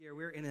year,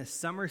 we're in a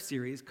summer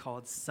series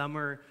called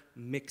Summer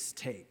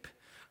Mixtape.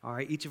 All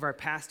right, each of our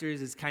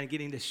pastors is kind of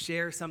getting to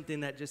share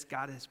something that just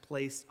God has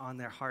placed on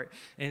their heart.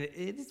 And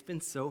it has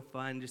been so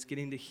fun just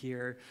getting to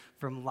hear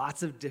from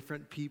lots of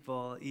different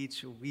people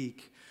each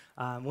week.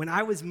 When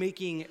I was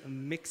making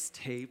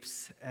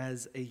mixtapes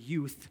as a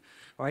youth,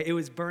 all right, it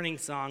was burning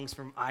songs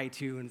from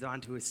iTunes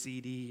onto a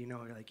CD,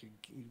 like you're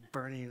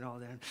burning it all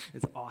down.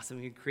 It's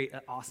awesome. You create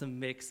an awesome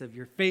mix of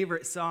your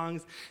favorite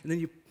songs, and then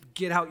you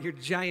get out your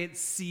giant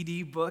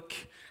CD book.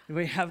 And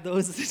we have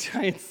those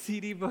giant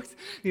CD books.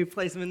 You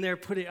place them in there,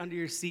 put it under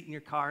your seat in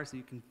your car so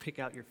you can pick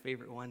out your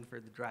favorite one for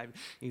the drive.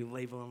 And you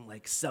label them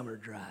like Summer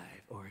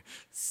Drive or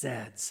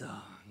Sad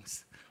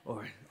Songs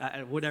or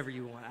whatever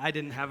you want. I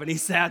didn't have any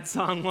sad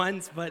song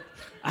ones, but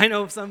I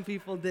know some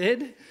people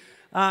did.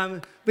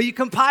 But you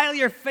compile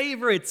your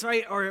favorites,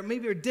 right? Or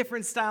maybe your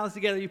different styles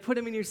together. You put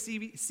them in your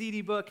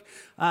CD book.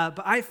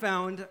 But I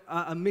found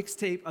a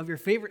mixtape of your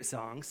favorite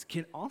songs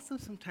can also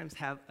sometimes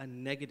have a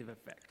negative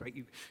effect, right?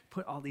 You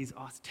put all these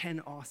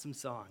 10 awesome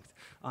songs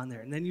on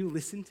there, and then you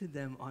listen to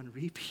them on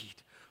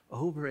repeat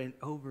over and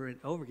over and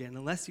over again,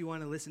 unless you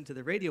want to listen to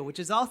the radio, which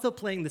is also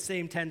playing the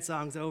same 10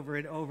 songs over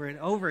and over and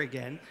over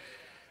again,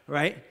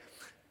 right?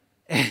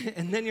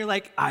 And then you're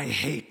like, I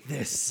hate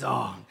this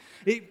song.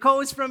 It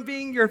goes from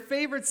being your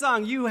favorite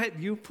song.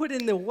 You put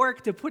in the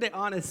work to put it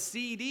on a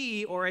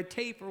CD or a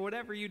tape or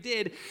whatever you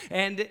did,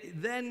 and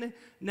then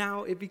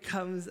now it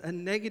becomes a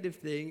negative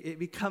thing. It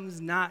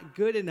becomes not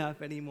good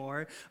enough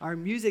anymore. Our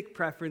music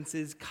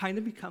preferences kind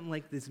of become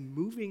like this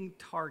moving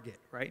target,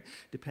 right?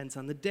 Depends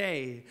on the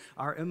day,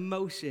 our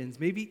emotions,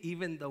 maybe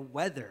even the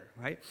weather,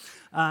 right?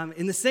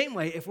 In the same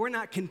way, if we're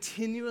not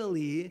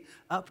continually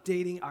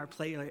updating our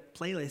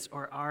playlist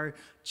or our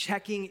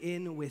checking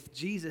in with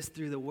Jesus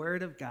through the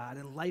Word of God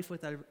and life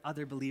with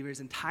other believers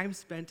and time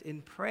spent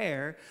in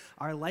prayer,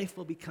 our life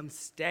will become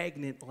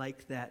stagnant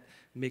like that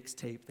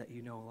mixtape that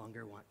you no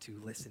longer want to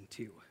listen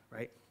to,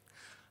 right?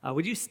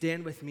 Would you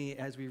stand with me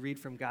as we read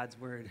from God's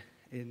Word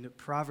in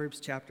Proverbs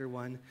chapter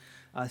 1,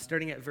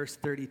 starting at verse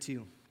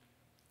 32.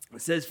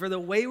 It says, "For the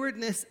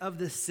waywardness of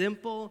the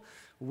simple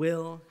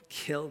will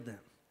kill them,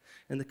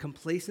 and the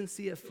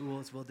complacency of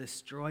fools will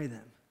destroy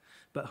them.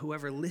 But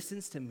whoever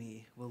listens to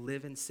me will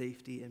live in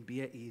safety and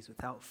be at ease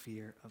without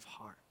fear of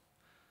harm.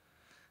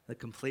 The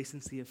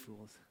complacency of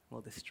fools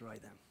will destroy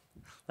them."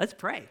 Let's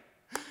pray.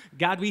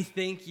 God, we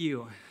thank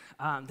you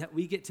that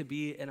we get to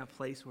be in a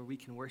place where we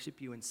can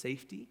worship you in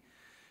safety,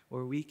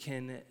 where we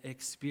can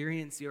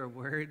experience your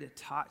word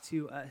taught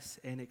to us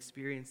and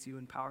experience you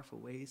in powerful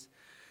ways.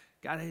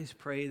 God, I just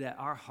pray that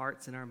our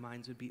hearts and our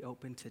minds would be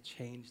open to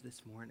change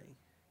this morning.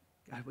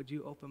 God, would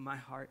you open my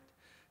heart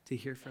to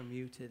hear from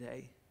you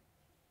today?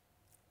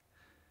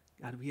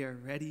 God, we are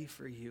ready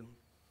for you.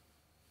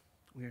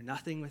 We are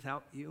nothing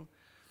without you.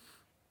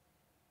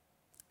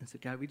 And so,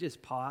 God, we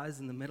just pause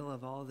in the middle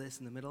of all this,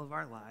 in the middle of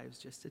our lives,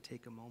 just to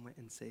take a moment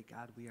and say,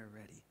 God, we are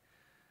ready.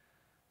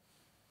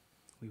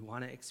 We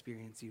want to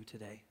experience you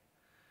today.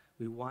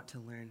 We want to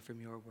learn from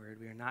your word.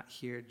 We are not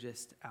here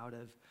just out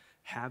of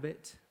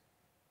habit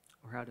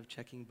or out of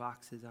checking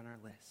boxes on our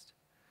list.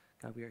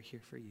 God, we are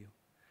here for you.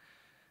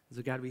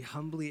 So, God, we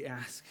humbly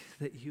ask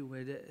that you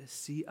would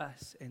see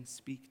us and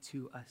speak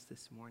to us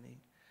this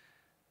morning.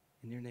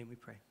 In your name we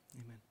pray.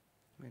 Amen.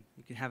 Amen.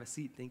 You can have a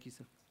seat. Thank you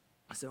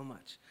so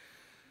much.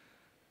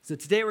 So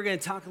today we're going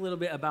to talk a little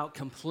bit about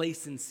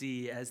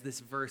complacency, as this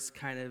verse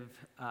kind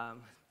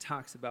of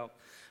talks about.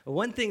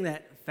 One thing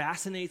that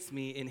fascinates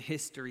me in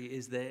history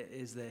is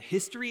the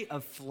history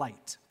of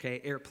flight, okay,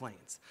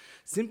 airplanes.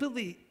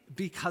 Simply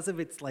because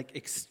of its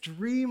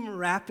extreme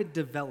rapid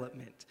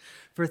development.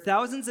 For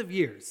thousands of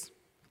years,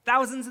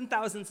 thousands and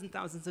thousands and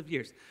thousands of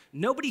years,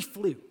 nobody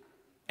flew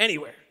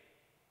anywhere.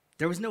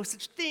 There was no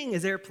such thing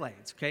as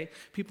airplanes, okay?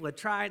 People had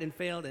tried and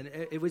failed, and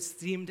it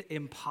seemed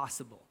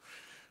impossible.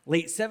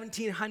 Late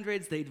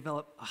 1700s, they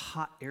developed a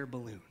hot air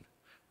balloon,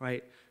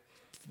 right?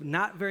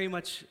 Not very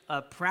much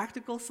a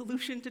practical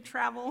solution to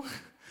travel,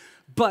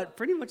 but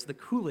pretty much the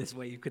coolest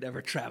way you could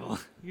ever travel.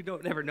 You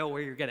don't ever know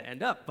where you're going to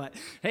end up, but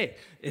hey,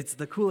 it's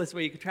the coolest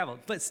way you could travel.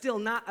 But still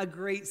not a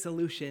great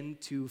solution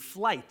to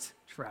flight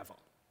travel.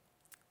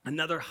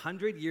 Another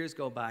 100 years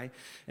go by,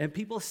 and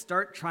people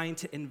start trying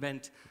to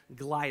invent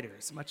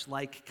gliders, much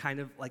like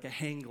a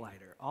hang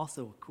glider,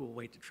 also a cool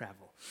way to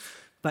travel.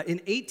 But in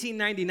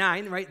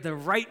 1899, right, the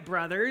Wright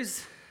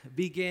brothers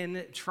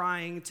begin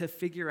trying to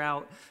figure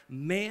out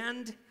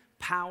manned,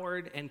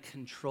 powered, and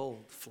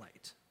controlled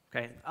flight.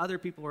 Okay, other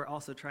people were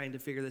also trying to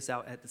figure this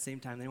out at the same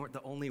time. They weren't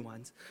the only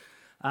ones.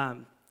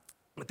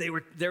 But they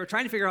were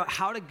trying to figure out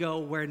how to go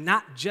where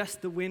not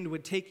just the wind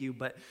would take you,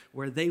 but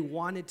where they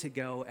wanted to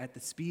go at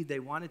the speed they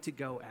wanted to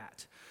go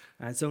at.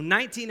 So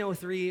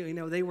 1903,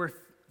 they were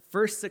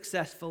first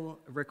successful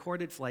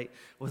recorded flight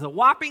with a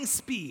whopping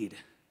speed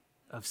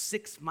of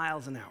 6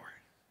 miles an hour.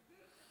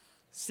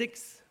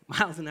 6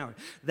 miles an hour.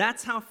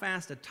 That's how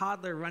fast a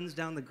toddler runs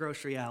down the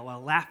grocery aisle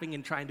while laughing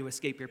and trying to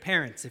escape your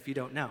parents, if you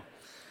don't know.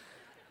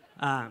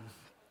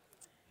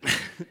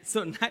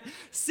 So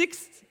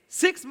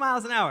 6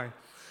 miles an hour.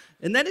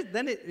 And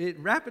then it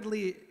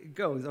rapidly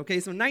goes. Okay,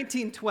 so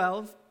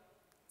 1912,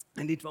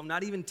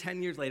 not even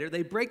 10 years later,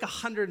 they break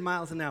 100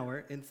 miles an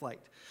hour in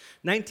flight.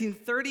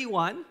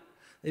 1931,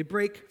 they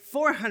break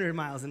 400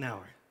 miles an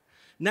hour.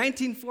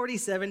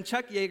 1947,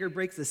 Chuck Yeager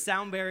breaks the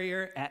sound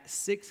barrier at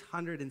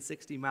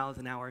 660 miles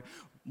an hour,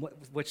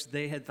 which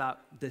they had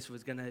thought this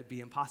was going to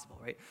be impossible,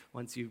 right?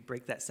 Once you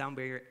break that sound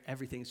barrier,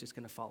 everything's just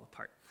going to fall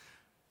apart.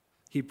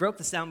 He broke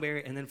the sound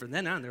barrier, and then from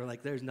then on, they were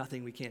like, there's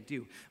nothing we can't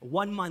do.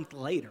 1 month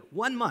later,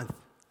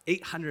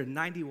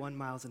 891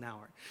 miles an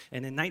hour.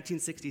 And in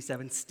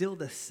 1967, still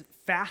the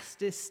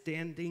fastest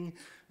standing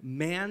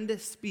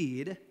manned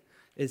speed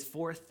is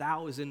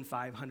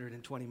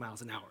 4,520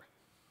 miles an hour.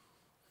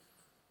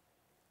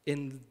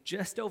 In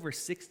just over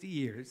 60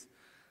 years,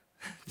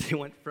 they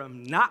went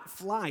from not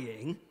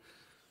flying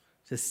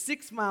to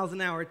 6 miles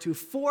an hour to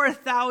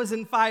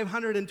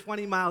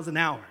 4,520 miles an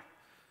hour.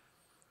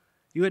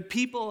 You had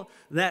people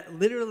that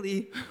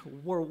literally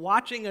were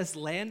watching us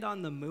land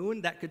on the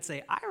moon that could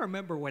say, I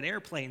remember when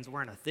airplanes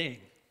weren't a thing.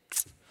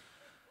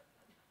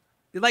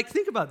 Like,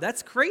 think about it.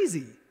 That's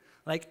crazy.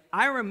 Like,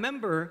 I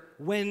remember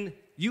when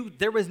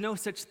there was no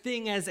such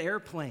thing as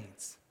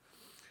airplanes.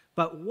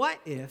 But what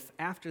if,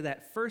 after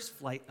that first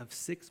flight of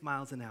 6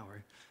 miles an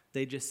hour,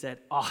 they just said,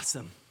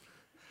 awesome,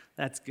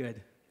 that's good,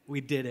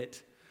 we did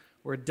it,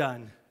 we're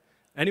done.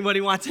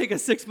 Anybody want to take a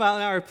 6 mile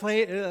an hour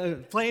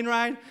plane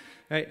ride?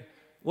 Right?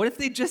 What if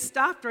they just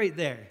stopped right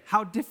there?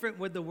 How different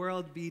would the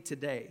world be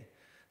today?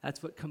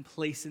 That's what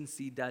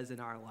complacency does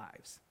in our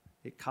lives.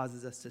 It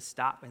causes us to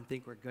stop and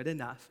think we're good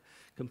enough.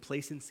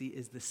 Complacency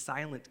is the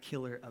silent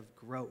killer of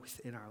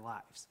growth in our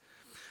lives.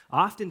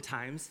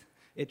 Oftentimes,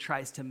 it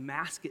tries to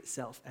mask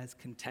itself as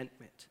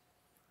contentment.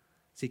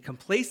 See,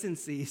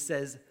 complacency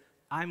says,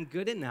 I'm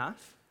good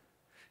enough.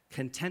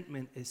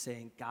 Contentment is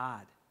saying,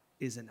 God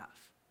is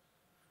enough,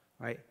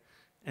 right?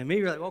 And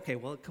maybe you're like, okay,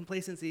 well,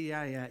 complacency,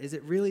 yeah. Is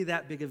it really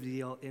that big of a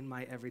deal in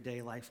my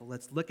everyday life? Well,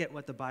 let's look at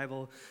what the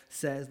Bible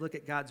says. Look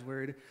at God's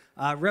word.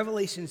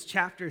 Revelations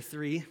chapter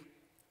 3.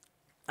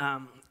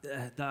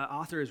 The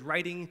author is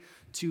writing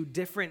to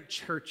different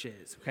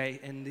churches, okay?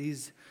 And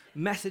these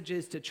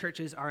messages to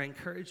churches are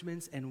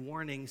encouragements and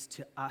warnings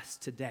to us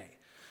today.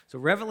 So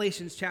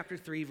Revelations chapter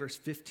 3, verse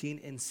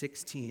 15 and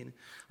 16,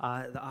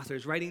 the author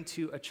is writing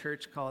to a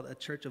church called a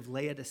church of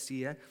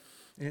Laodicea.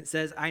 And it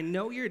says, I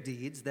know your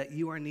deeds, that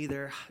you are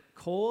neither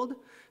cold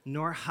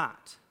nor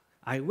hot.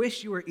 I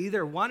wish you were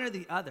either one or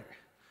the other.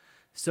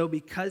 So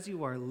because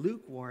you are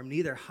lukewarm,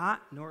 neither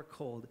hot nor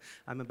cold,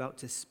 I'm about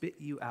to spit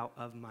you out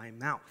of my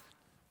mouth.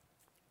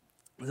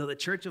 So the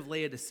church of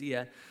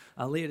Laodicea,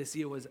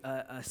 Laodicea was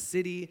a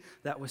city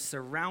that was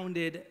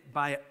surrounded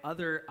by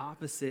other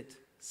opposite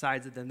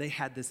sides of them. They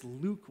had this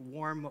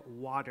lukewarm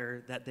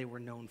water that they were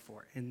known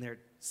for in their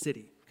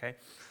city, okay?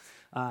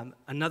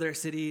 Another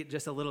city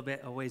just a little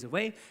bit a ways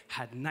away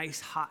had nice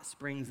hot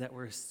springs that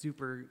were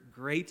super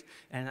great,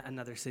 and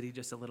another city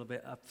just a little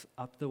bit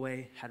up the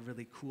way had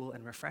really cool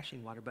and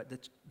refreshing water. But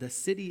the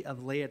city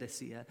of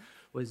Laodicea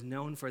was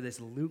known for this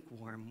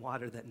lukewarm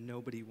water that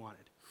nobody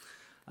wanted.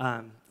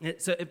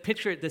 So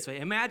picture it this way.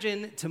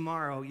 Imagine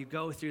tomorrow you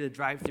go through the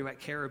drive-thru at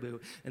Caribou,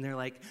 and they're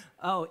like,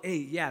 oh, hey,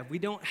 yeah, we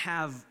don't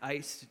have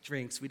iced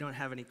drinks. We don't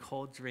have any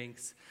cold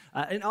drinks.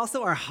 And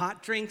also our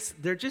hot drinks,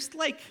 they're just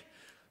like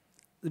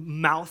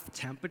mouth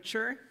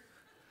temperature.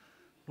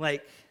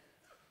 Like,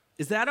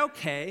 is that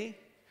okay?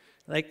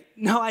 Like,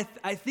 no,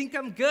 I think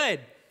I'm good.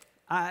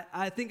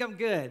 I think I'm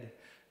good,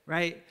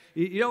 right?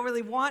 You don't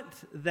really want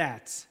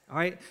that, all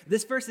right?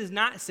 This verse is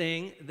not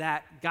saying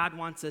that God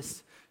wants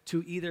us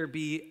to either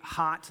be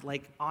hot,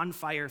 like on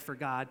fire for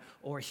God,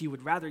 or he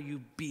would rather you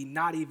be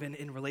not even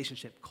in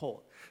relationship,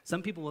 cold.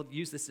 Some people will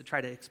use this to try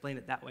to explain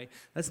it that way.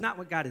 That's not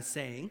what God is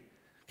saying,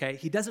 okay?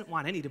 He doesn't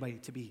want anybody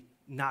to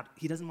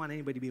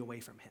be away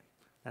from him.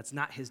 That's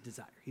not his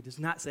desire. He is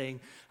not saying,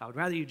 I would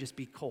rather you just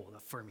be cold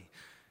for me.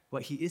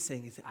 What he is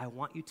saying is, I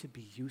want you to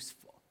be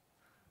useful.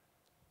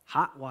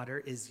 Hot water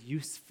is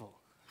useful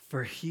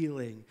for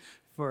healing,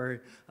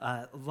 for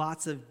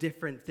lots of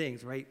different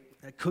things, right?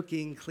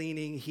 Cooking,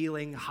 cleaning,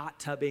 healing, hot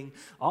tubbing,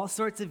 all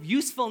sorts of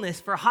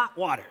usefulness for hot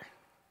water.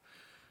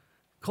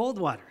 Cold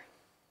water,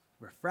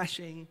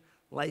 refreshing,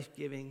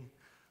 life-giving.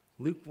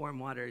 Lukewarm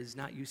water is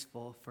not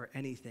useful for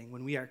anything.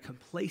 When we are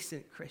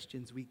complacent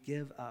Christians, we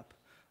give up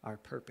our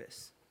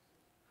purpose.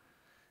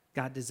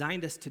 God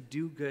designed us to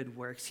do good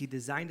works. He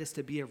designed us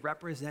to be a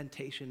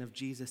representation of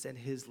Jesus and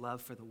his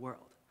love for the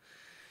world.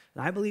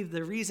 And I believe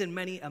the reason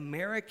many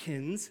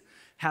Americans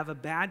have a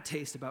bad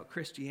taste about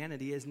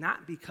Christianity is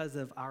not because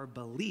of our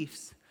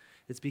beliefs.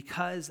 It's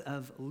because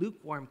of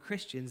lukewarm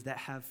Christians that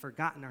have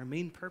forgotten our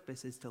main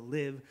purpose is to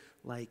live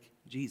like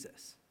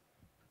Jesus.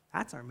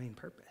 That's our main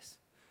purpose,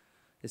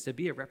 is to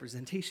be a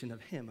representation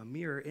of him, a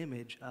mirror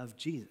image of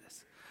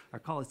Jesus. Our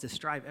call is to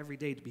strive every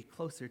day to be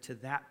closer to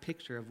that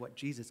picture of what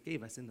Jesus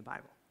gave us in the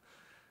Bible,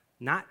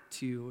 not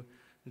to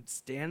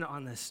stand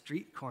on the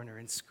street corner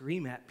and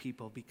scream at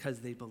people because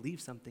they believe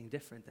something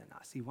different than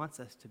us. He wants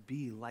us to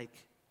be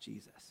like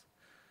Jesus.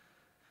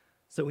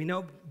 So we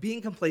know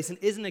being complacent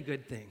isn't a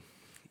good thing.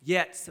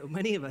 Yet, so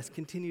many of us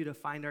continue to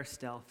find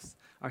ourselves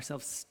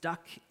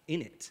stuck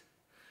in it,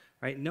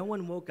 right? No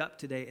one woke up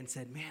today and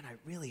said, man, I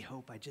really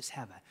hope I just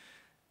have a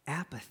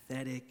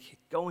apathetic,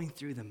 going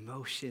through the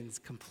motions,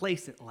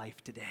 complacent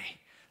life today.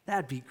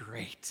 That'd be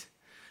great.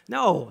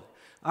 No,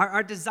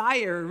 our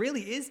desire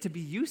really is to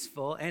be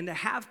useful and to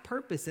have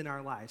purpose in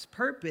our lives.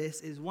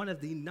 Purpose is one of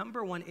the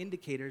number one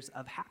indicators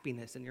of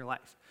happiness in your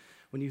life.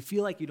 When you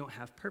feel like you don't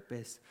have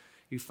purpose,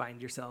 you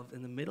find yourself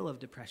in the middle of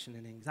depression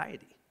and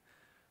anxiety,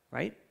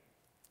 right?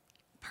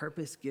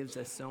 Purpose gives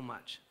us so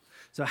much.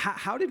 So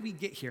how did we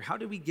get here? How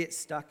did we get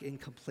stuck in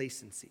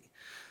complacency?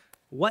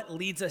 What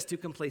leads us to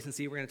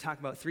complacency? We're going to talk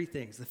about three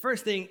things. The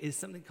first thing is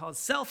something called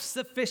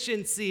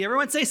self-sufficiency.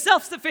 Everyone say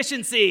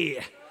self-sufficiency.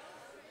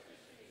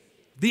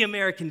 The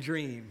American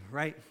dream,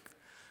 right?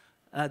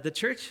 The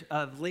church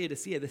of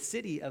Laodicea, the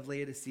city of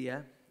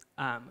Laodicea,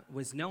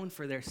 was known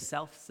for their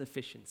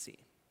self-sufficiency.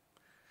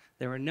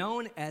 They were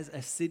known as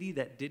a city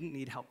that didn't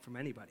need help from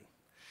anybody.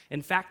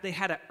 In fact, they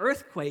had an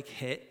earthquake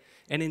hit,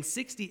 and in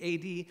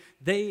 60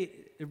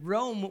 AD,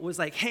 Rome was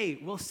like, hey,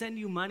 we'll send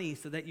you money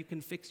so that you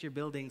can fix your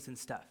buildings and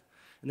stuff.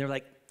 And they're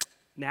like,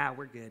 nah,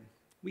 we're good.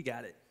 We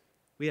got it.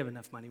 We have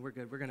enough money. We're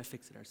good. We're going to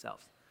fix it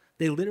ourselves.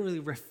 They literally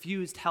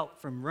refused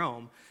help from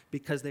Rome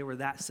because they were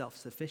that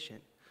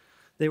self-sufficient.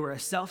 They were a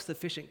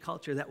self-sufficient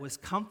culture that was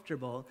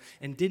comfortable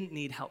and didn't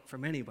need help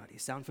from anybody.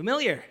 Sound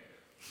familiar?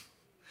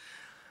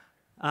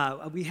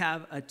 We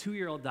have a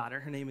 2-year-old daughter.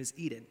 Her name is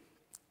Eden.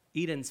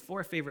 Eden's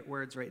 4 favorite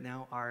words right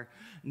now are,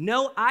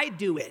 no, I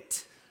do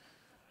it.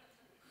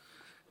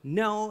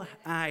 No,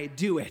 I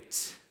do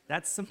it.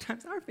 That's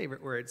sometimes our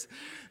favorite words.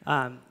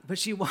 But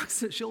she'll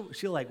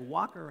like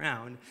walk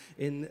around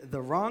in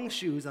the wrong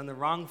shoes on the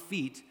wrong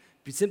feet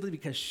simply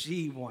because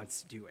she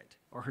wants to do it.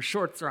 Or her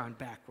shorts are on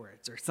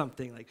backwards or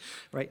something like,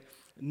 right?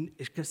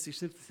 Because she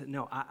simply said,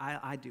 no,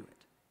 I do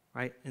it,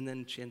 right? And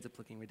then she ends up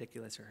looking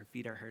ridiculous or her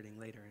feet are hurting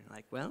later. And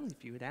like, well,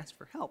 if you had asked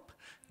for help,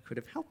 I could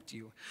have helped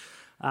you.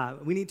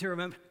 We need to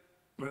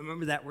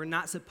remember that we're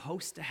not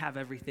supposed to have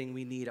everything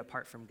we need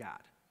apart from God.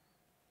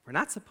 We're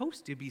not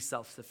supposed to be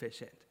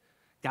self-sufficient.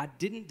 God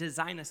didn't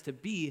design us to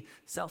be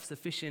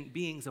self-sufficient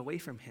beings away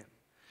from him.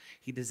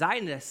 He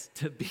designed us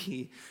to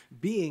be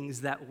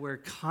beings that were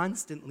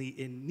constantly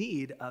in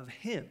need of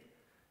him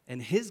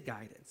and his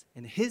guidance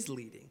and his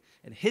leading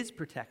and his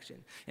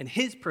protection and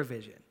his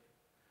provision.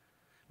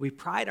 We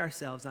pride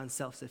ourselves on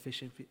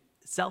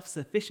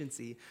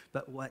self-sufficiency,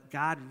 but what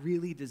God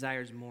really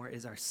desires more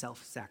is our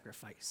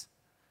self-sacrifice.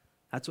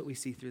 That's what we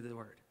see through the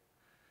word.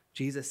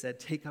 Jesus said,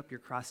 take up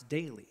your cross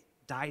daily,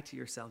 die to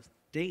yourselves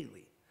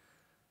daily.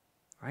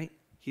 Right?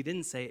 He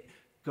didn't say,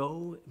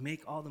 go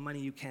make all the money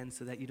you can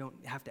so that you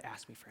don't have to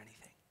ask me for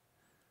anything.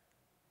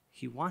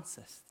 He wants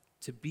us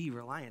to be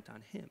reliant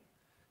on him,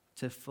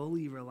 to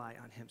fully rely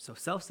on him. So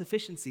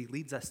self-sufficiency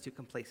leads us to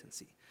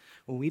complacency.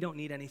 When we don't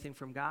need anything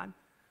from God,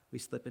 we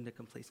slip into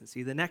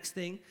complacency. The next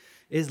thing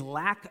is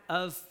lack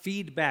of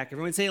feedback.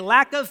 Everyone say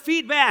lack of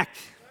feedback.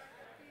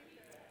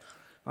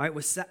 All right,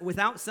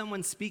 without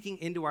someone speaking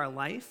into our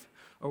life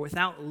or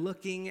without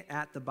looking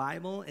at the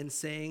Bible and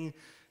saying,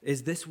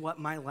 is this what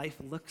my life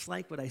looks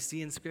like, what I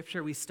see in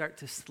Scripture? We start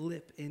to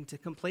slip into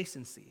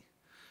complacency.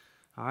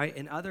 All right?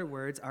 In other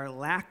words, our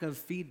lack of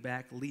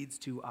feedback leads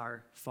to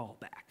our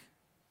fallback.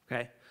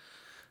 Okay?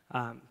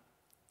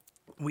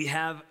 We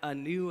have a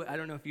new, I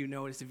don't know if you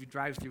noticed, if you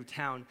drive through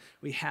town,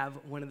 we have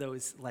one of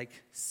those like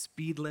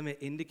speed limit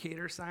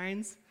indicator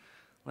signs,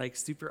 like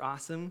super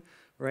awesome,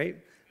 right?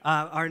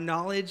 Our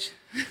knowledge,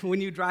 when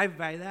you drive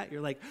by that,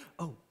 you're like,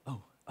 oh,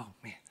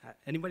 man.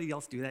 Anybody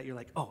else do that? You're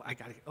like,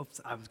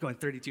 I was going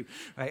 32,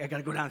 right? I got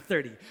to go down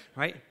 30,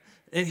 right?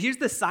 And here's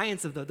the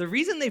science of those. The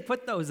reason they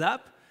put those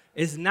up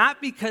is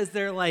not because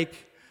they're like,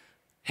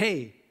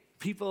 hey,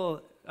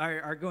 people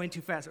are going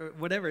too fast or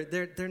whatever.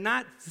 They're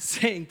not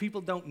saying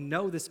people don't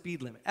know the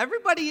speed limit.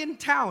 Everybody in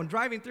town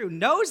driving through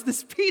knows the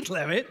speed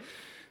limit.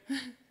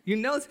 You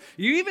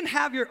even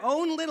have your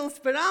own little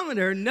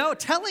speedometer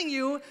telling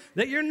you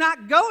that you're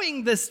not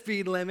going the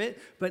speed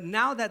limit. But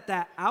now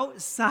that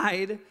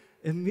outside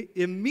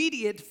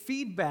immediate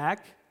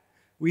feedback,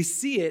 we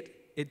see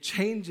it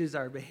changes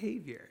our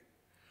behavior.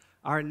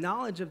 Our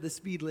knowledge of the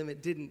speed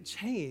limit didn't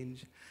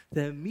change.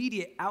 The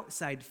immediate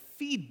outside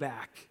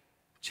feedback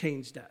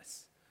changed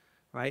us,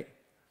 right?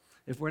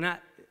 If we're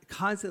not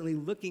constantly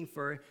looking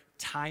for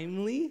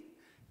timely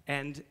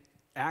and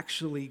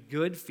actually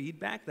good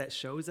feedback that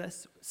shows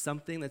us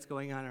something that's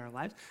going on in our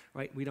lives,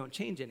 right, we don't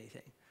change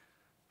anything.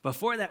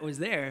 Before that was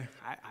there,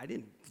 I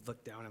didn't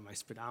look down at my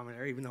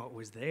speedometer, even though it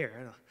was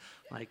there.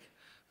 Like,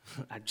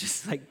 I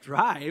just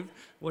drive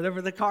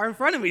whatever the car in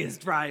front of me is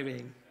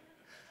driving,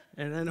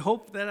 and then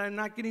hope that I'm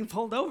not getting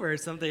pulled over or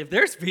something. If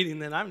they're speeding,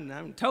 then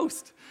I'm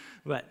toast.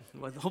 But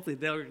hopefully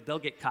they'll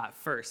get caught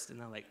first, and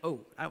they're like,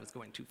 oh, I was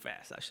going too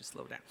fast. I should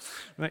slow down,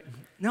 right?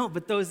 No,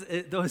 but those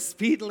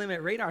speed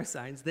limit radar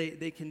signs,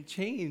 they can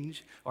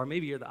change, or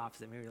maybe you're the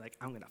opposite. Maybe you're like,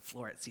 I'm going to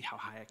floor it, see how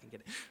high I can get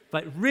it.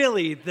 But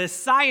really, the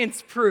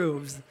science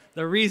proves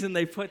the reason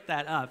they put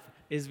that up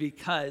is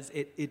because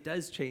it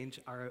does change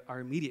our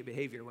immediate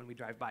behavior when we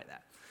drive by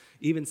that.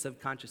 even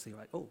subconsciously, we're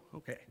like, oh,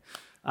 okay.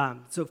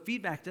 So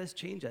feedback does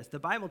change us. The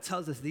Bible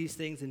tells us these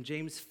things in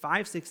James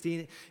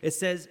 5:16. It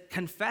says,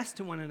 confess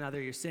to one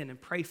another your sin and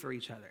pray for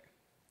each other.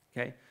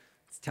 Okay?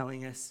 It's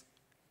telling us,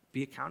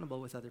 be accountable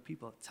with other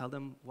people. Tell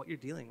them what you're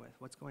dealing with,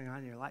 what's going on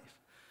in your life.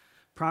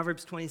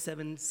 Proverbs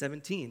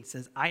 27:17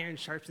 says,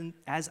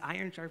 as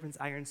iron sharpens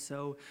iron,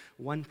 so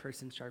one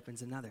person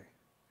sharpens another.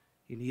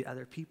 You need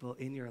other people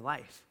in your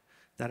life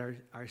that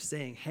are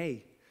saying,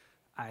 hey,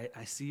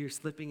 I see you're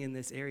slipping in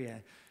this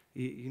area.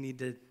 You need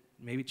to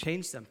maybe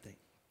change something.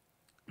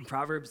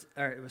 Psalms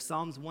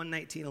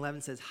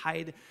 119:11 says,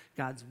 hide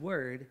God's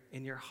word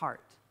in your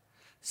heart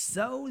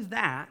so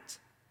that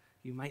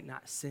you might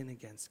not sin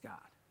against God.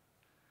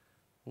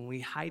 When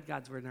we hide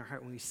God's word in our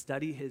heart, when we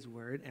study his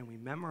word and we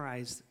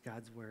memorize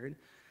God's word,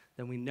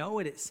 then we know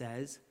what it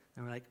says,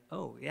 and we're like,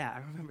 oh, yeah, I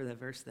remember that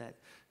verse that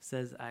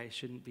says I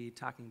shouldn't be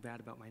talking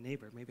bad about my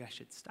neighbor. Maybe I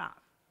should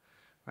stop,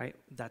 right?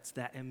 That's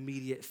that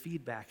immediate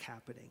feedback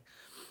happening.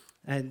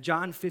 And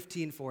John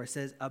 15:4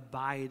 says,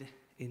 abide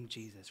in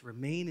Jesus.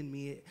 Remain in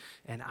me,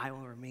 and I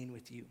will remain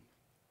with you.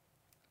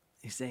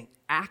 He's saying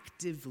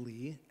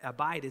actively,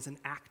 abide is an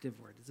active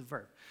word, it's a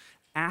verb.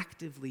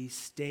 Actively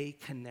stay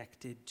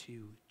connected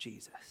to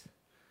Jesus.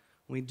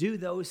 When we do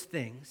those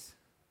things,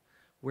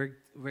 we're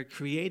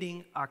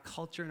creating our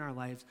culture in our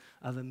lives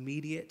of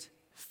immediate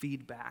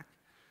feedback,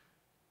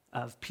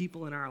 of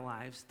people in our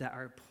lives that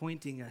are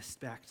pointing us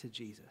back to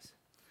Jesus.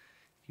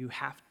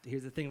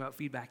 Here's the thing about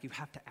feedback, you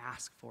have to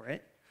ask for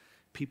it.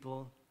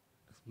 People,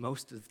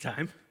 most of the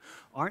time,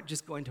 aren't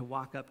just going to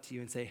walk up to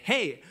you and say,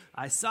 hey,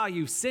 I saw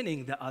you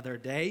sinning the other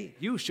day.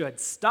 You should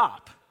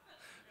stop,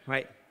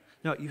 right?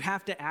 No, you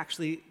have to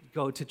actually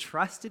go to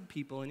trusted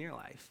people in your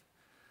life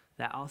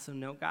that also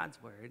know God's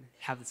word,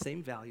 have the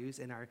same values,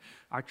 and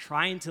are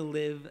trying to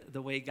live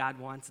the way God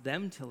wants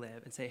them to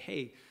live, and say,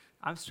 hey,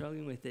 I'm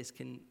struggling with this.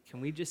 Can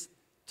we just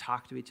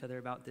talk to each other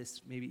about this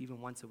maybe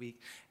even once a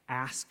week?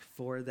 Ask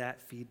for that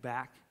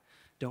feedback.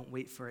 Don't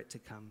wait for it to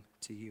come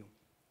to you.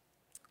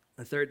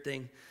 The third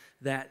thing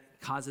that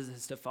causes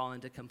us to fall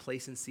into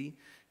complacency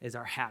is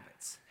our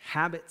habits.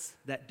 Habits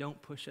that don't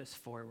push us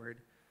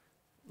forward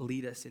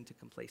lead us into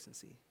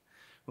complacency.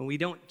 When we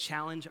don't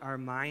challenge our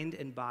mind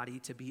and body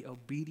to be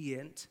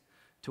obedient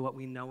to what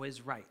we know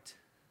is right,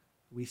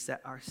 we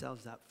set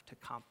ourselves up to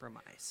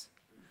compromise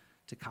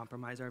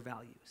our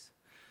values,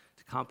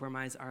 to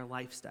compromise our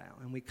lifestyle.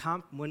 And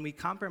when we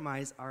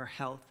compromise our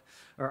health,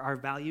 or our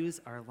values,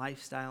 our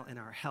lifestyle, and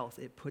our health,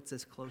 it puts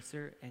us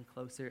closer and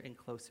closer and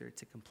closer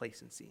to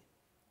complacency.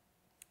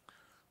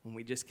 When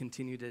we just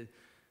continue to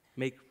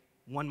make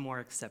one more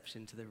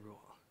exception to the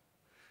rule,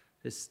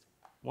 just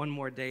one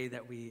more day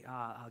that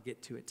I'll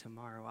get to it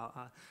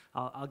tomorrow.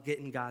 I'll get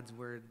in God's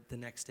word the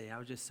next day. I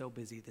was just so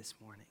busy this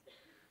morning.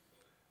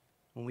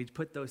 When we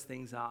put those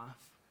things off,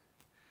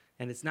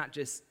 and it's not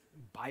just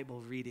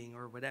Bible reading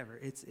or whatever,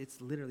 it's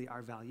literally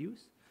our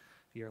values,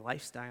 your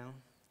lifestyle,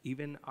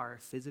 even our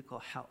physical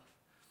health.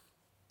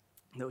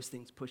 Those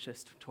things push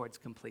us towards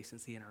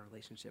complacency in our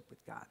relationship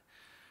with God.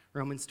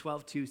 Romans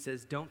 12:2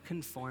 says, don't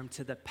conform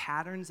to the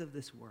patterns of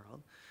this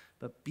world,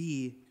 but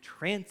be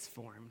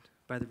transformed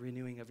by the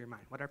renewing of your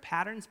mind. What are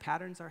patterns?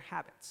 Patterns are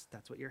habits.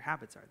 That's what your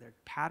habits are. They're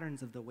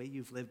patterns of the way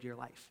you've lived your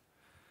life.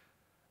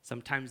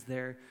 Sometimes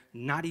they're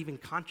not even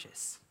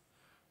conscious,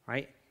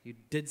 right? You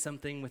did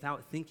something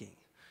without thinking.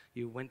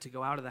 You went to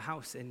go out of the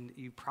house, and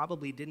you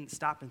probably didn't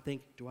stop and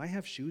think, do I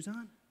have shoes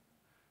on?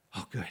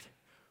 Oh, good.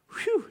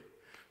 Whew.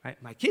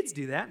 Right? My kids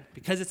do that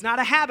because it's not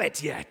a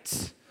habit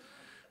yet,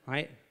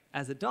 right?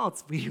 As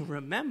adults, we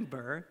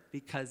remember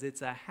because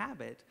it's a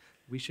habit.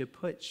 We should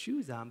put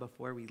shoes on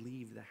before we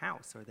leave the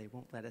house, or they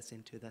won't let us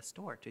into the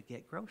store to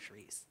get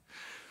groceries.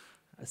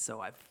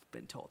 So I've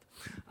been told.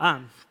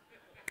 But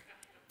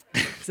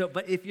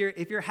if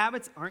your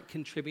habits aren't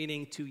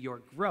contributing to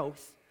your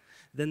growth,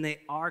 then they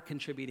are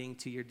contributing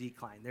to your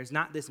decline. There's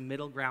not this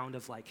middle ground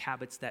of like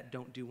habits that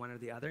don't do one or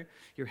the other.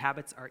 Your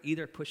habits are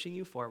either pushing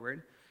you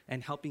forward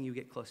and helping you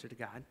get closer to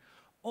God,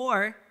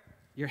 or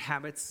your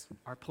habits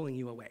are pulling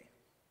you away.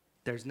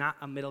 There's not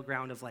a middle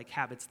ground of like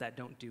habits that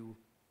don't do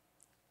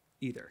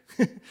either.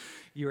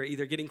 You are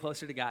either getting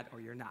closer to God or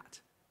you're not.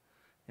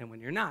 And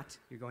when you're not,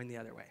 you're going the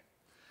other way.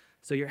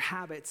 So your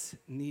habits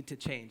need to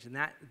change. And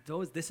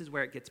this is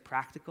where it gets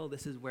practical.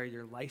 This is where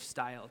your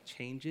lifestyle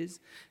changes,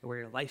 and where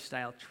your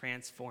lifestyle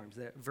transforms.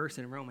 The verse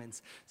in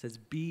Romans says,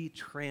 be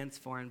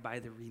transformed by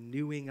the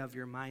renewing of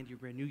your mind. You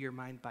renew your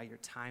mind by your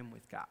time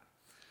with God.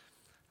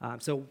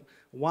 So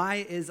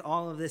why is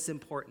all of this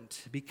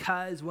important?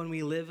 Because when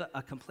we live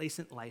a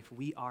complacent life,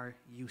 we are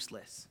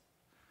useless.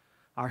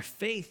 Our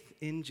faith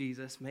in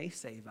Jesus may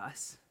save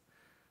us,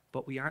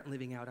 but we aren't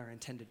living out our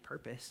intended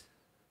purpose.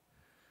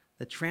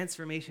 The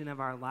transformation of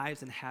our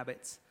lives and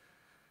habits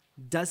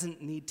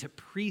doesn't need to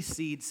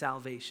precede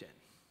salvation,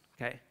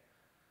 okay?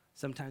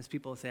 Sometimes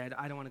people say,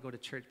 I don't want to go to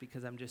church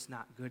because I'm just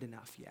not good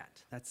enough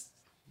yet. That's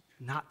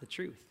not the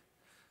truth.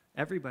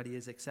 Everybody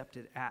is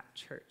accepted at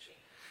church.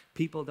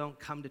 People don't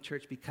come to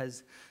church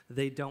because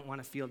they don't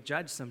want to feel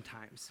judged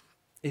sometimes.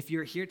 If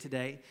you're here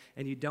today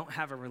and you don't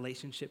have a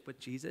relationship with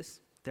Jesus,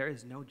 there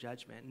is no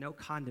judgment, no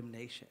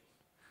condemnation,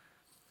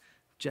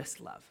 just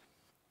love.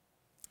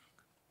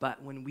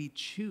 But when we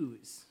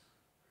choose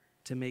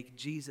to make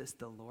Jesus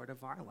the Lord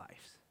of our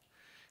lives,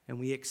 and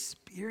we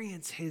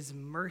experience his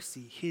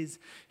mercy,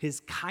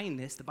 his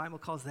kindness, the Bible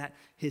calls that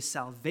his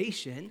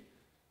salvation,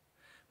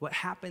 what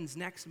happens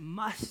next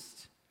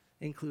must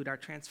include our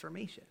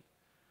transformation,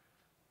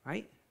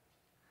 right?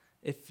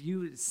 If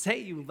you say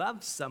you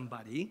love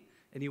somebody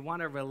and you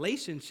want a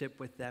relationship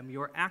with them,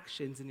 your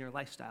actions and your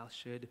lifestyle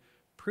should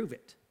prove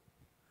it.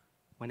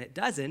 When it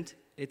doesn't,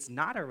 it's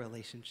not a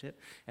relationship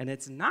and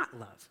it's not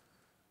love.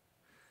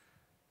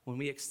 When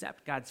we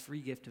accept God's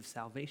free gift of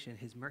salvation,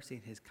 his mercy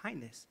and his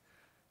kindness,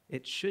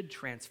 it should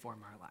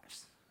transform our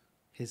lives.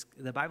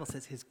 The Bible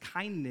says his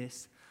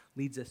kindness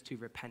leads us to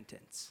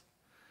repentance.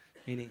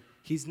 Meaning,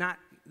 he's not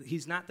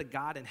the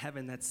God in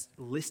heaven that's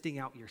listing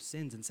out your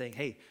sins and saying,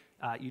 hey,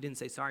 you didn't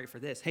say sorry for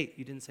this. Hey,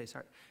 you didn't say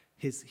sorry.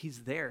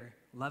 He's there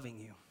loving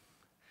you.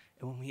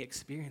 And when we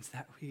experience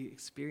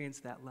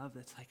that love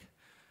that's like,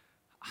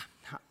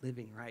 I'm not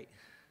living right.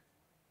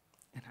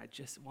 And I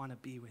just want to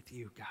be with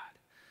you, God.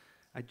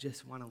 I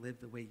just want to live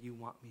the way you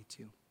want me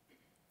to.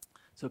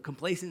 So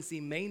complacency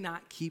may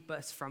not keep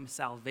us from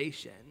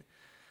salvation,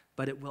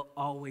 but it will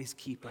always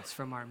keep us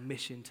from our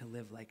mission to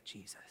live like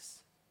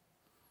Jesus.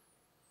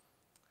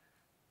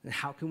 And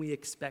how can we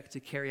expect to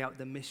carry out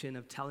the mission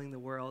of telling the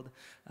world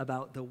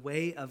about the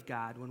way of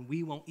God when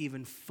we won't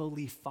even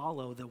fully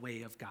follow the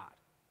way of God?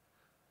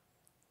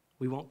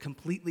 We won't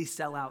completely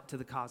sell out to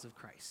the cause of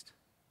Christ.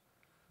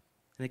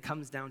 And it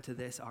comes down to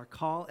this: our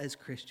call as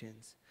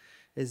Christians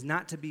is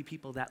not to be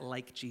people that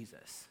like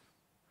Jesus.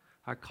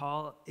 Our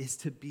call is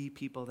to be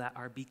people that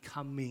are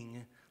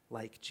becoming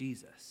like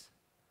Jesus.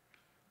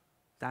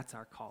 That's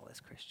our call as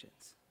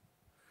Christians.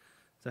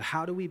 So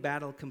how do we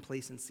battle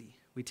complacency?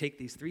 We take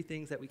these three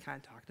things that we kind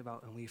of talked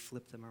about and we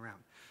flip them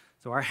around.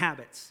 So our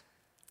habits,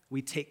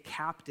 we take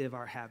captive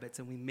our habits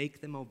and we make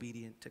them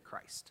obedient to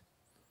Christ.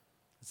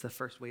 It's the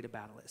first way to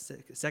battle it.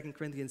 2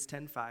 Corinthians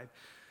 10:5,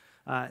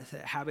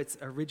 habits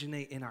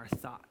originate in our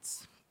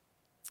thoughts,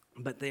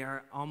 but they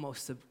are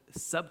almost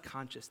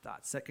subconscious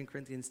thoughts. 2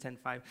 Corinthians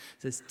 10:5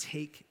 says,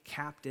 take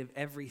captive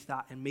every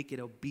thought and make it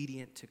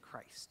obedient to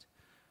Christ.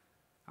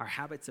 Our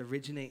habits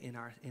originate in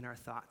our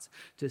thoughts.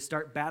 To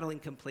start battling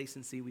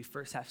complacency, we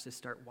first have to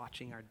start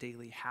watching our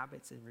daily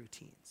habits and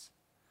routines.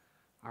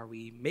 Are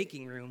we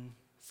making room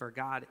for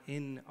God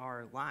in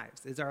our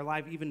lives? Is our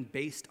life even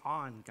based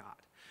on God?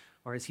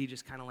 Or is he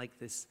just kind of like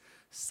this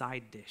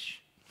side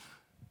dish,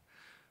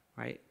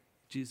 right?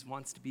 Jesus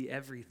wants to be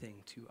everything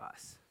to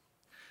us.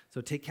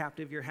 So take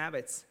captive your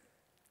habits.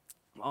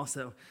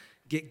 Also,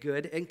 get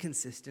good and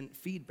consistent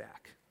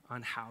feedback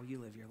on how you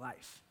live your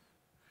life.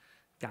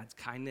 God's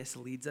kindness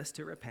leads us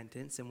to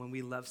repentance, and when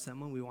we love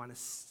someone, we want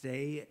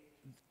to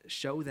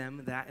show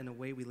them that in a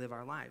way we live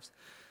our lives.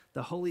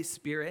 The Holy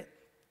Spirit,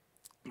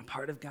 a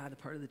part of God, a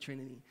part of the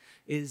Trinity,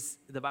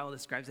 the Bible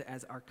describes it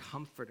as our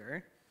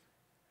comforter.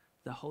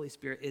 The Holy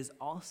Spirit is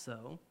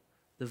also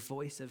the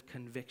voice of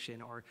conviction,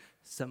 or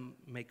some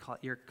may call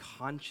it your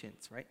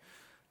conscience, right?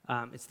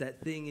 It's that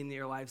thing in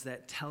your lives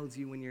that tells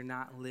you when you're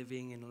not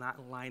living and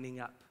not lining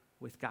up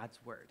with God's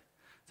word.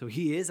 So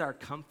he is our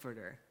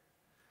comforter.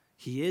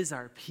 He is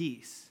our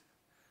peace.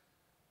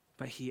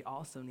 But he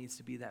also needs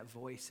to be that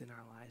voice in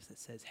our lives that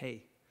says,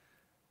 hey,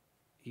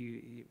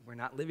 we're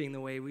not living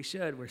the way we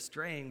should. We're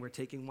straying. We're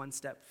taking one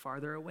step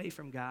farther away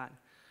from God.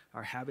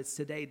 Our habits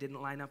today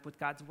didn't line up with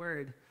God's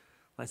word.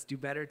 Let's do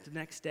better the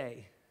next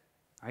day.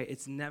 All right?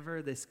 It's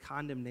never this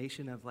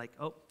condemnation of like,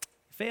 oh,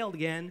 failed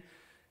again.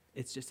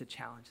 It's just a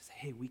challenge. It's,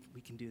 hey,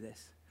 we can do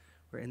this.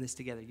 We're in this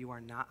together. You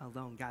are not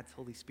alone. God's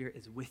Holy Spirit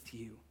is with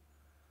you,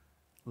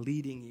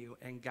 leading you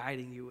and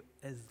guiding you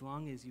as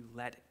long as you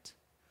let it.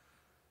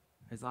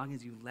 As long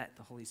as you let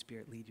the Holy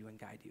Spirit lead you and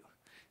guide you.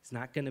 It's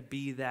not going to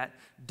be that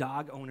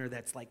dog owner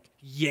that's like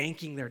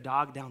yanking their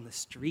dog down the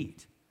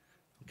street,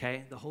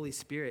 okay? The Holy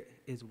Spirit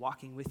is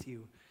walking with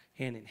you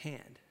hand in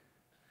hand,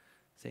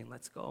 saying,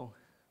 let's go.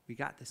 We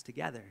got this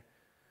together.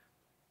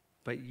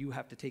 But you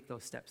have to take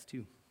those steps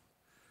too,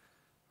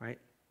 right?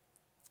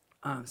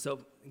 So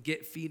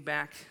get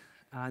feedback.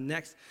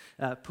 Next,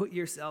 put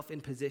yourself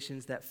in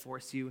positions that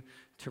force you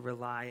to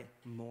rely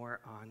more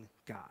on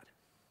God.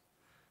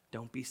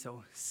 Don't be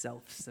so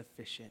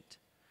self-sufficient,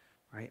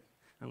 right?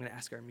 I'm going to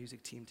ask our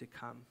music team to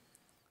come.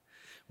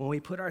 When we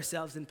put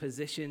ourselves in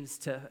positions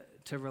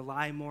to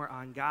rely more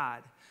on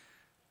God,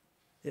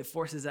 it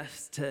forces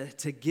us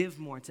to give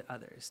more to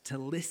others, to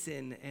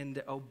listen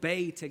and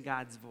obey to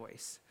God's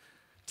voice,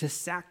 to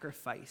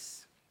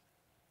sacrifice.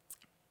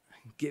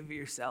 Give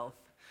yourself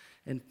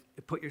and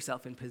put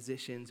yourself in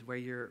positions where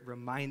you're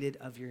reminded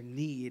of your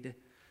need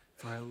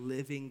for a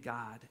living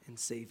God and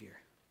Savior.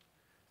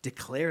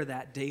 Declare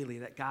that daily,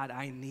 that God,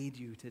 I need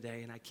you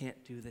today, and I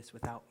can't do this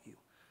without you.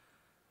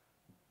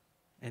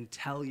 And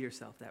tell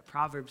yourself that.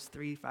 Proverbs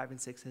 3, 5, and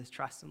 6 says,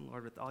 trust in the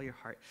Lord with all your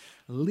heart.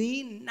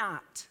 Lean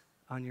not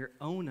on your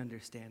own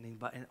understanding,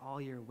 but in all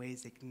your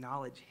ways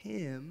acknowledge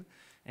him,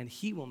 and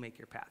he will make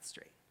your path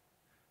straight.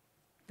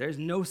 There's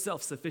no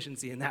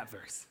self-sufficiency in that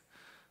verse.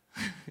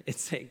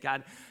 It's saying,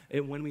 God,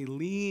 when we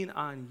lean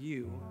on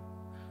you,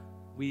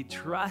 we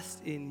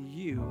trust in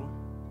you,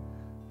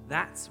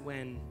 that's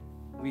when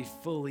we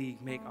fully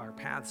make our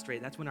path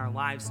straight. That's when our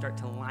lives start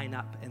to line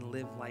up and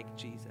live like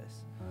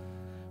Jesus.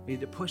 We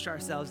need to push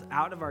ourselves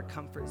out of our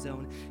comfort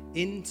zone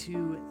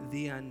into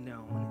the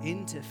unknown,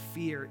 into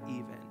fear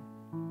even.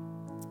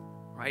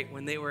 Right?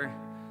 When they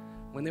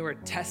were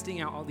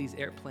testing out all these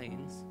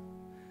airplanes,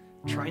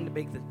 trying to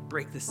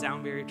break the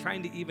sound barrier,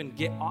 trying to even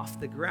get off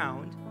the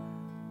ground,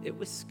 it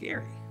was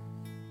scary.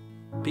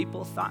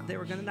 People thought they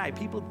were going to die.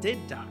 People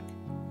did die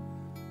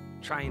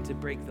trying to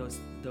break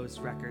those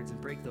records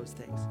and break those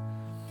things.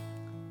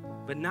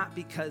 But not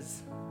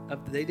because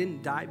they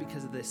didn't die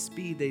because of the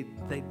speed.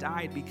 They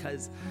died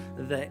because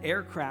the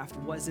aircraft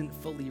wasn't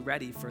fully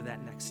ready for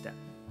that next step.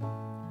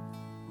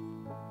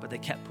 But they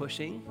kept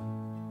pushing.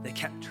 They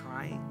kept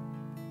trying.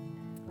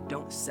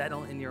 Don't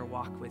settle in your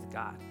walk with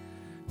God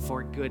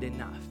for good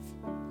enough,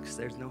 because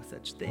there's no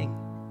such thing.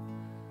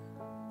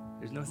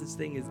 There's no such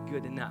thing as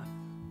good enough.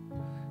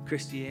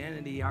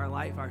 Christianity, our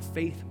life, our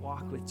faith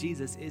walk with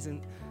Jesus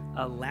isn't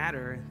a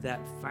ladder that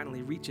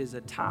finally reaches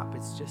a top.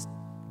 It's just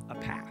a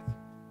path.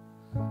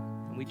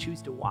 And we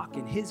choose to walk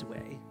in his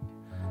way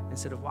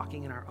instead of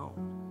walking in our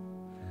own.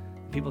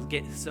 People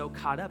get so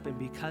caught up, and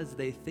because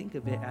they think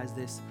of it as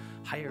this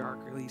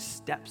hierarchically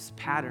steps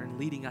pattern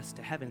leading us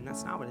to heaven,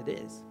 that's not what it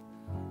is.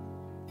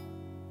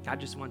 God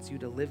just wants you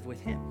to live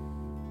with him,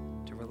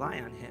 to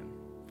rely on him,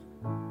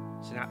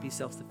 to not be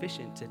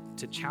self-sufficient,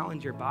 to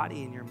challenge your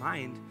body and your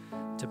mind,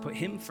 to put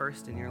him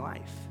first in your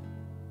life.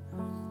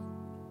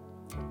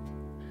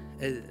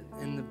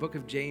 In the book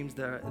of James,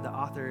 the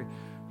author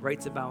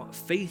writes about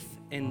faith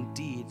and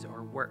deeds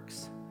or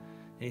works.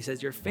 And he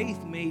says, your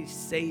faith may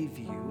save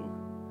you,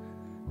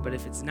 but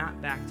if it's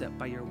not backed up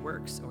by your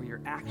works or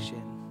your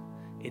action,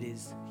 it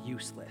is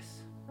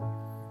useless.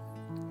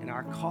 And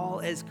our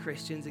call as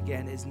Christians,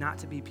 again, is not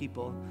to be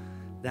people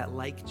that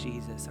like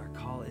Jesus. Our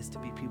call is to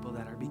be people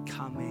that are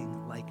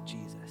becoming like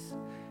Jesus,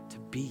 to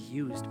be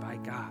used by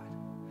God,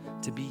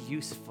 to be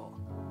useful,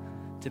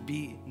 to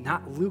be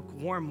not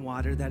lukewarm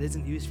water that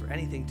isn't used for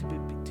anything,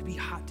 to be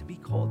hot, to be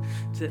cold,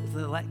 to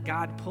let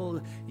God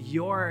pull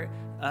your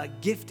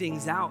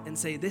giftings out and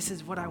say, this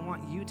is what I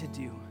want you to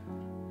do.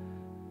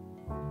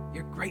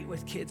 You're great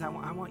with kids. I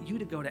want you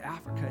to go to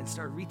Africa and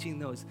start reaching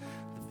those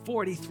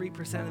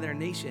 43% of their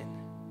nation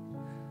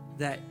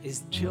that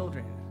is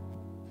children.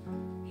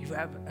 You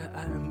have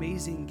an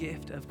amazing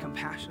gift of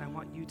compassion. I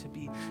want you to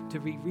be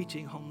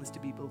reaching homeless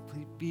people,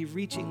 be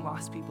reaching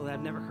lost people that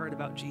have never heard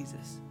about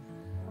Jesus.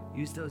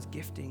 Use those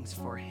giftings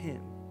for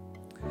him.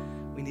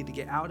 We need to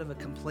get out of a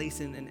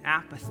complacent and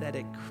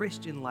apathetic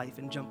Christian life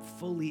and jump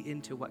fully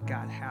into what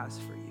God has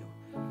for you.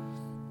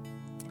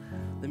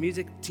 The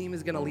music team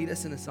is going to lead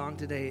us in a song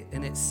today,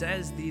 and it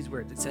says these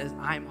words. It says,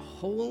 I'm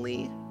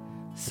wholly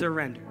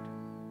surrendered.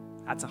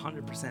 That's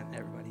 100%,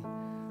 everybody.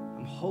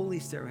 I'm wholly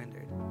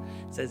surrendered.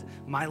 It says,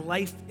 my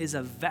life is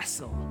a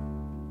vessel.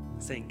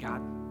 Saying, God,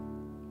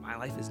 my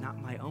life is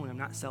not my own. I'm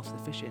not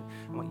self-sufficient.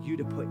 I want you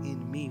to put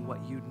in me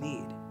what you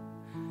need.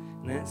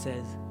 And then it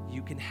says,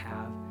 you can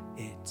have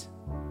it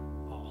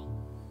all.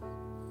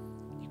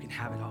 You can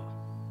have it all.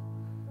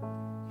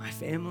 My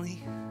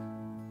family,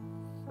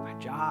 my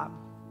job,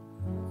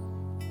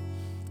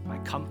 my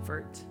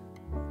comfort.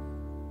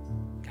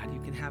 God,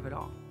 you can have it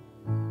all.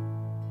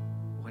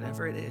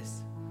 Whatever it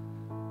is,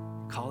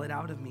 call it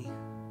out of me.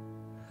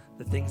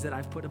 The things that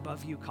I've put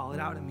above you, call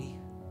it out of me.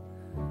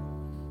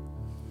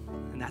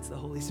 And that's the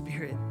Holy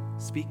Spirit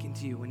speaking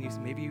to you when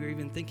maybe you're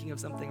even thinking of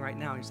something right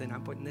now. You're saying,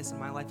 I'm putting this in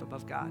my life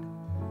above God.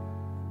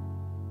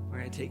 We're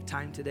going to take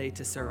time today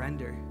to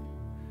surrender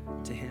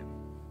to him.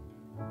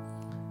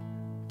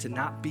 To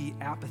not be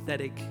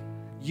apathetic,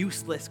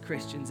 useless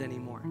Christians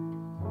anymore.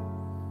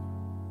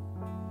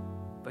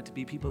 But to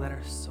be people that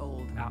are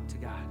sold out to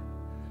God.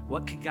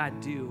 What could God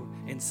do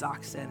in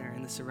Sauk Center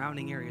and the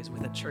surrounding areas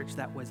with a church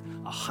that was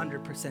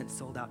 100%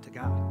 sold out to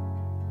God?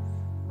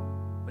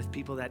 With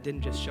people that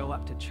didn't just show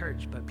up to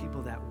church, but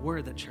people that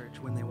were the church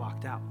when they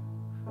walked out.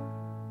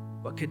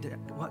 What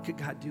could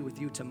God do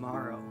with you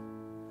tomorrow,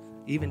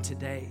 even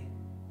today,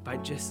 by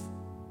just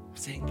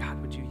saying,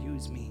 God, would you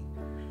use me?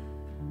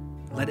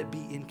 Let it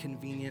be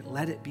inconvenient.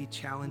 Let it be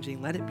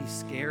challenging. Let it be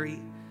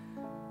scary.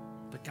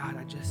 But God,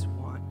 I just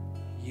want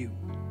you.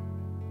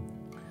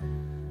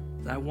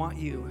 I want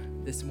you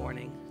this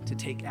morning to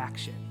take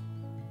action,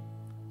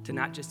 to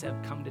not just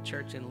have come to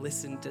church and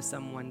listen to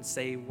someone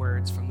say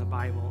words from the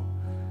Bible,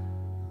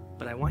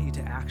 but I want you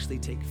to actually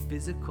take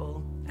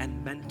physical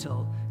and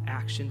mental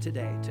action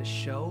today to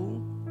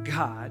show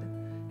God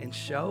and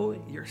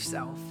show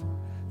yourself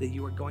that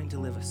you are going to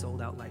live a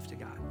sold out life to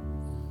God.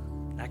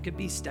 That could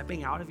be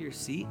stepping out of your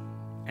seat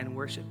and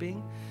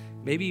worshiping.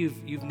 Maybe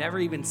you've never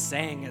even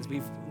sang as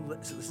we've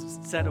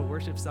said a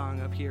worship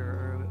song up here,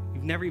 or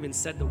you've never even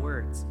said the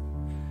words.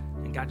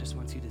 And God just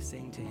wants you to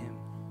sing to him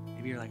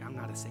Maybe you're like, I'm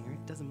not a singer.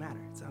 It doesn't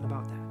matter. It's not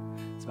about that.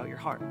 It's about your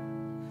heart.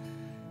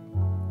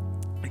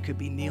 It could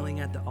be kneeling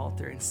at the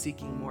altar and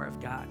seeking more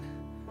of God.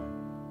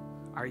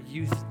 Our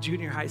youth,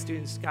 junior high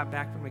students got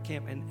back from a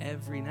camp, and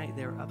every night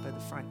they were up at the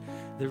front.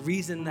 The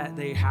reason that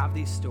they have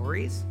these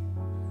stories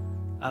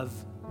of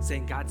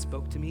saying, God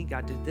spoke to me,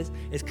 God did this,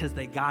 is because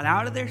they got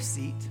out of their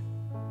seat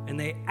and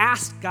they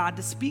asked God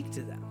to speak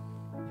to them.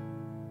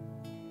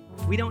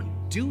 If we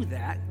don't do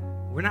that,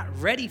 we're not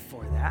ready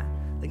for that,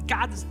 then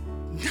God's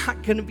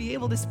not going to be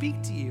able to speak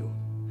to you.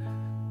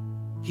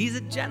 He's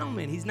a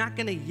gentleman. He's not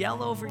going to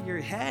yell over your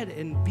head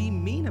and be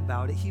mean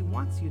about it. He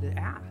wants you to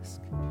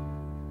ask.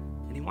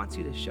 And he wants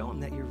you to show him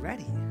that you're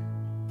ready.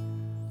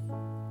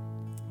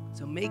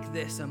 So make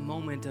this a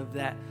moment of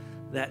that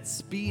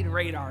speed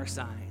radar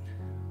sign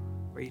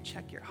where you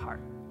check your heart.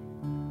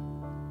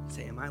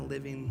 Say, am I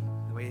living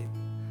the way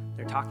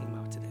they're talking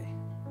about today?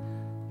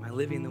 Am I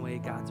living the way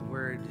God's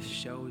word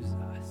shows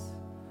us?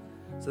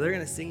 So they're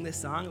going to sing this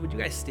song. Would you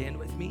guys stand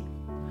with me?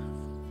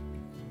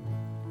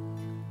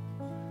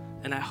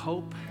 And I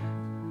hope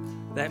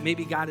that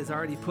maybe God has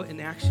already put in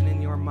action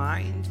in your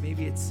mind.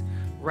 Maybe it's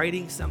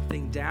writing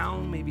something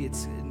down. Maybe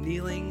it's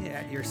kneeling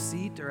at your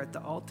seat or at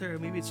the altar. Or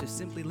maybe it's just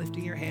simply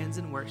lifting your hands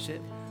in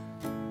worship.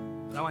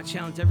 But I want to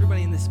challenge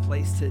everybody in this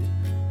place to,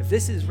 if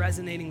this is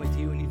resonating with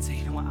you and you'd say,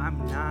 you know what,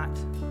 I'm not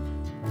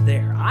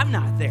there. I'm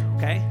not there,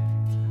 okay?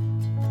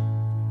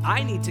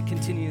 I need to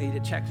continually to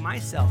check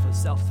myself of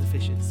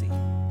self-sufficiency.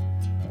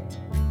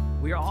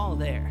 We're all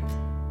there.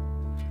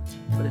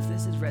 But if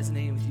this is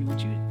resonating with you, would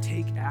you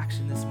take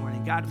action this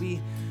morning? God,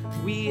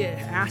 we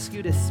ask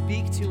you to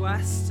speak to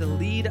us, to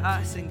lead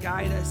us and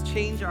guide us,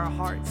 change our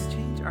hearts,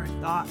 change our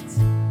thoughts.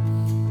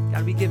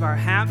 God, we give our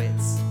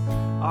habits,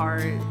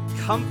 our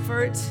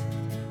comfort,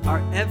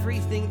 our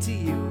everything to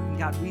you. And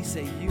God, we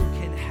say you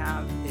can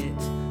have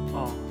it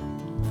all.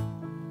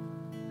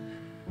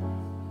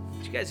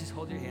 Would you guys just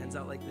hold your hands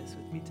out like this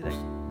with me today?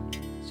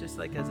 It's just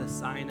like as a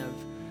sign of,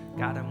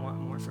 God, I want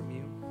more from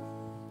you.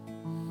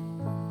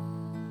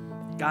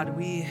 God,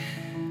 we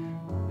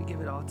give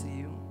it all to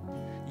you.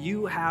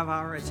 You have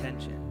our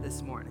attention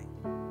this morning.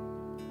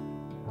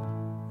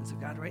 And so,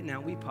 God, right now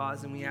we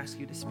pause and we ask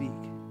you to speak.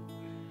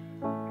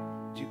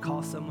 Would you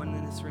call someone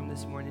in this room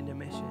this morning to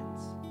missions?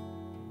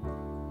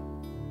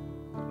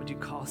 Would you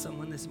call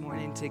someone this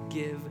morning to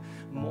give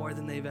more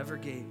than they've ever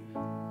gave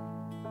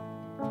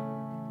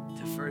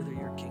to further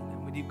your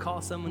kingdom? Would you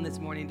call someone this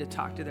morning to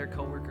talk to their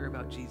coworker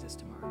about Jesus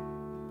tomorrow?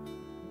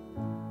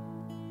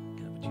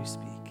 God, would you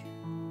speak?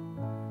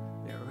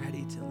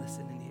 Ready to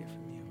listen and hear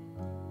from you.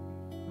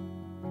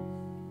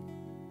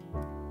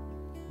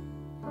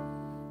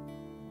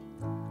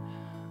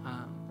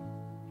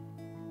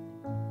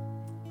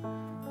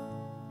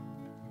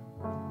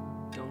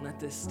 Don't let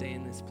this stay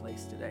in this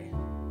place today.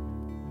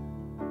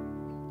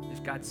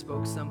 If God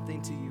spoke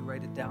something to you,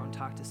 write it down,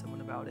 talk to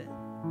someone about it.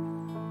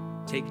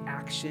 Take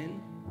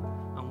action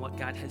on what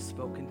God has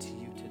spoken to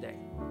you today.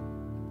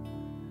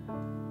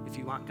 If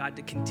you want God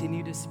to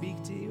continue to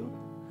speak to you,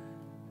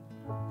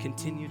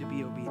 continue to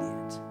be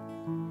obedient.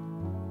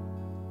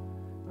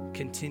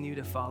 Continue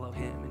to follow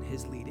him and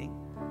his leading.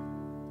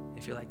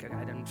 If you're like,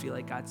 I don't feel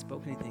like God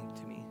spoke anything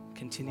to me,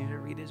 continue to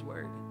read his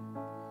word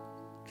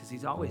because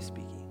he's always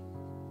speaking.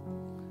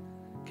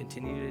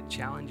 Continue to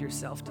challenge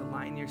yourself to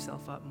line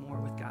yourself up more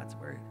with God's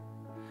word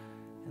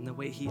and the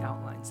way he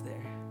outlines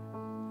there.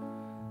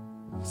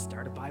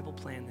 Start a Bible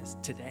plan this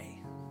today.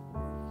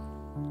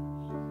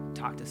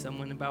 Talk to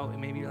someone about it.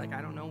 Maybe you're like,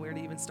 I don't know where to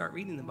even start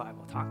reading the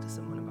Bible. Talk to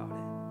someone about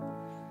it.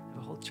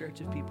 A whole church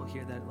of people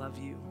here that love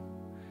you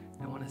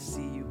and want to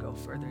see you go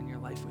further in your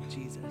life with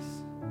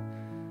Jesus.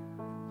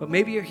 But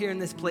maybe you're here in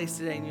this place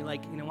today and you're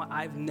like, you know what,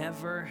 I've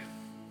never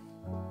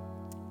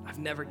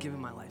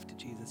given my life to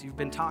Jesus. You've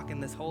been talking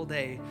this whole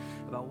day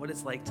about what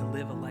it's like to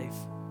live a life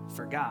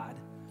for God,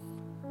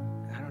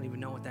 and I don't even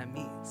know what that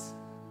means.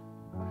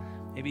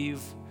 Maybe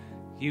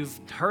you've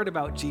heard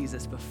about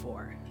Jesus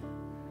before.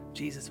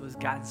 Jesus was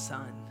God's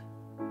son.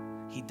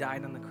 He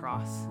died on the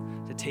cross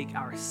to take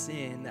our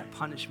sin, that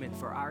punishment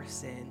for our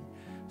sin,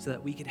 so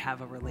that we could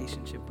have a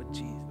relationship with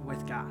Jesus,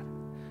 with God,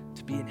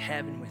 to be in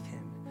heaven with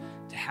him,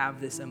 to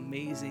have this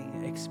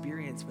amazing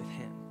experience with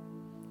him.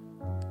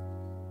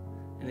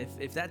 And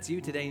if that's you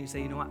today and you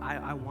say, you know what,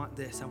 I want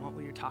this, I want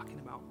what you're talking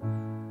about.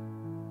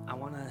 I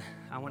want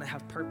to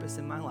have purpose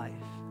in my life.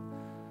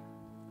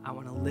 I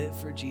want to live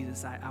for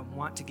Jesus. I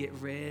want to get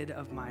rid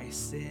of my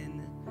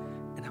sin,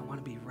 and I want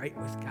to be right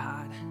with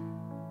God.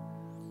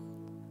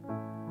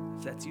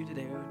 If that's you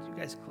today, would you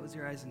guys close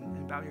your eyes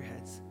and bow your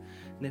heads?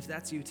 And if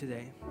that's you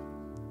today,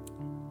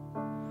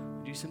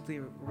 would you simply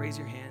raise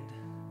your hand?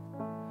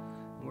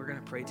 And we're going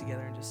to pray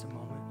together in just a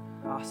moment.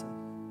 Awesome.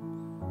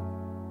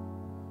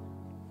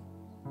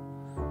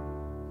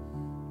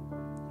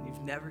 And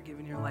you've never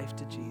given your life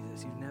to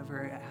Jesus. You've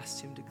never asked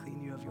him to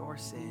clean you of your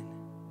sin.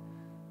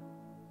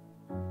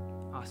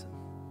 Awesome.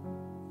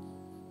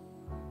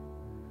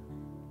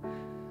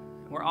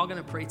 we're all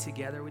going to pray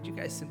together. Would you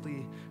guys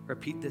simply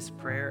repeat this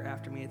prayer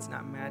after me? It's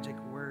not magic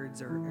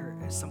words or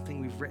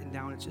something we've written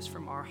down. It's just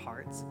from our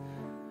hearts.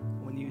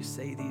 When you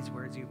say these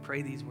words, you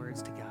pray these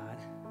words to God,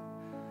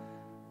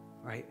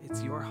 right?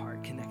 It's your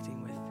heart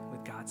connecting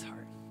with God's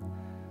heart.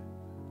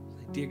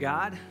 Like, dear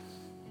God,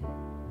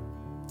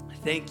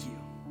 thank you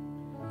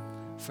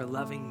for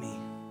loving me,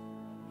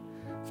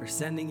 for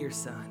sending your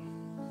son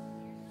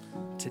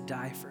to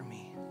die for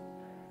me.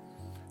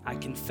 I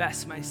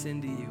confess my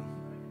sin to you.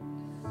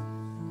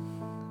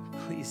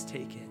 Please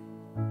take it.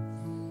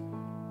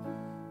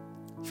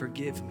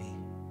 Forgive me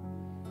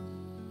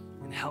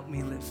and help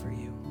me live for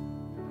you.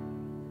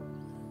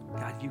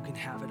 God, you can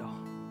have it all.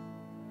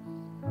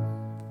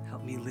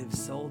 Help me live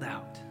sold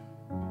out